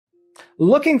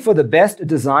Looking for the best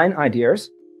design ideas?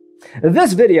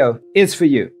 This video is for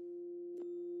you.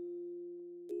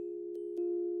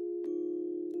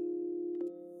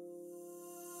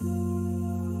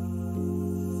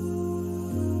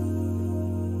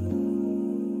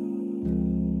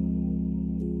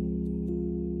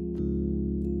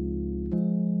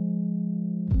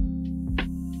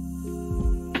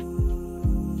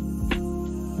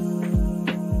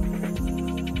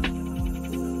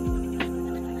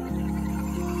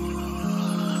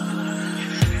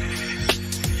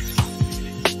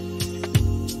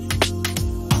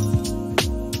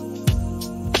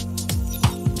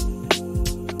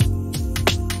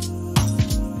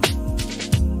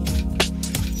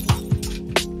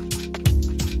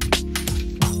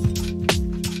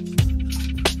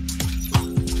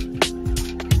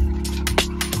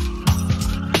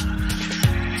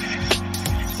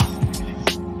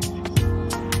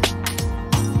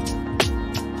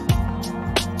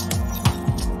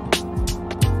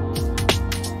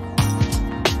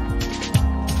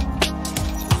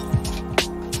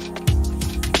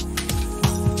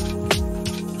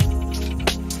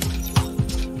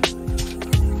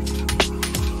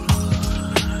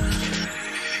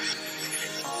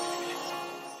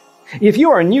 If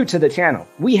you are new to the channel,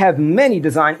 we have many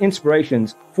design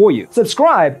inspirations for you.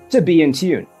 Subscribe to be in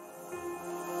tune.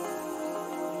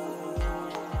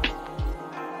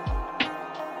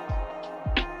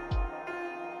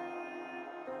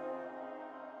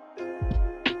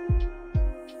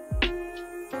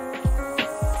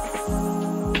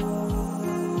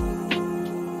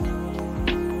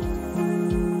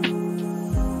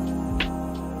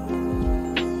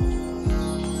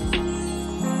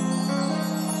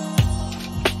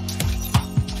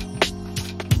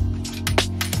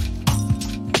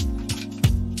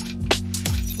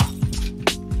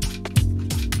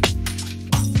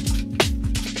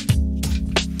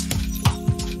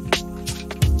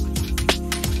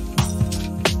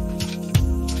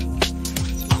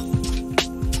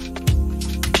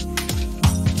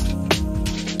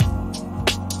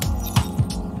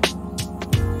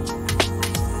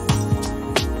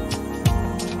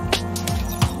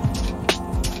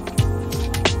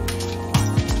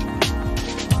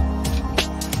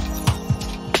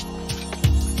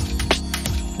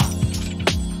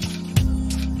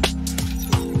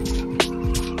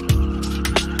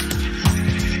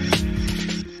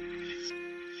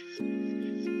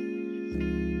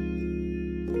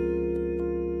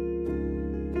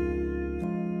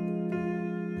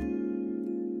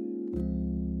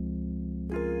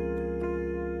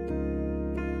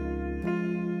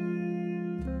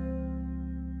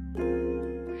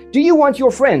 Do you want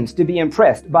your friends to be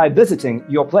impressed by visiting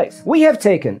your place? We have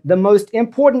taken the most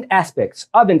important aspects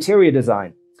of interior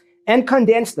design and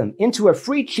condensed them into a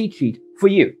free cheat sheet for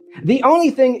you. The only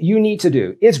thing you need to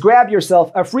do is grab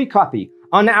yourself a free copy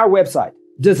on our website,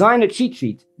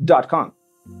 designercheatsheet.com.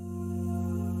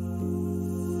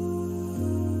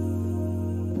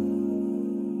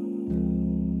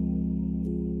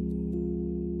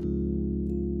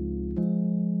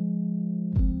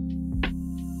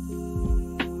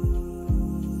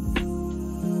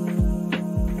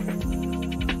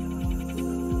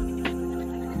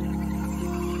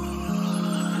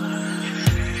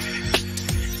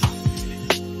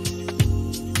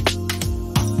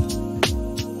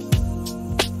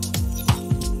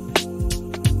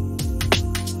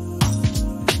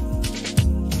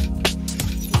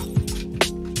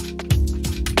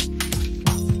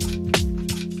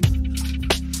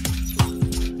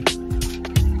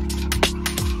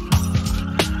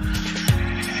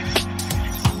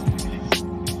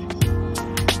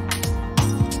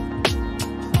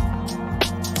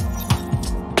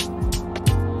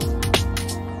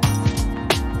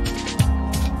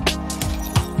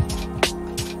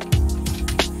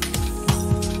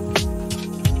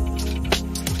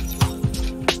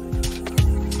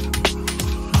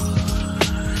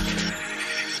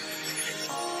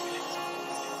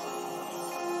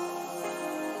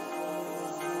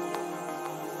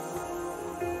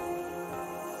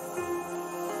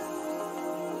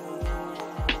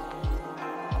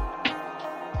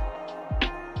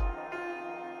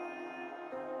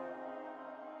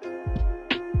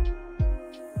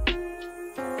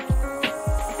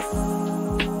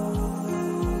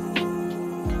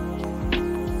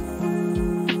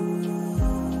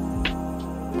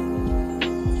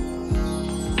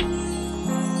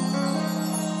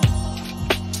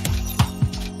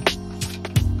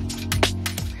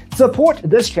 Support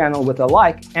this channel with a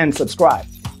like and subscribe.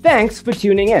 Thanks for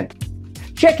tuning in.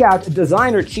 Check out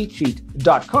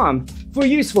designercheatsheet.com for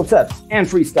useful tips and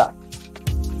free stuff.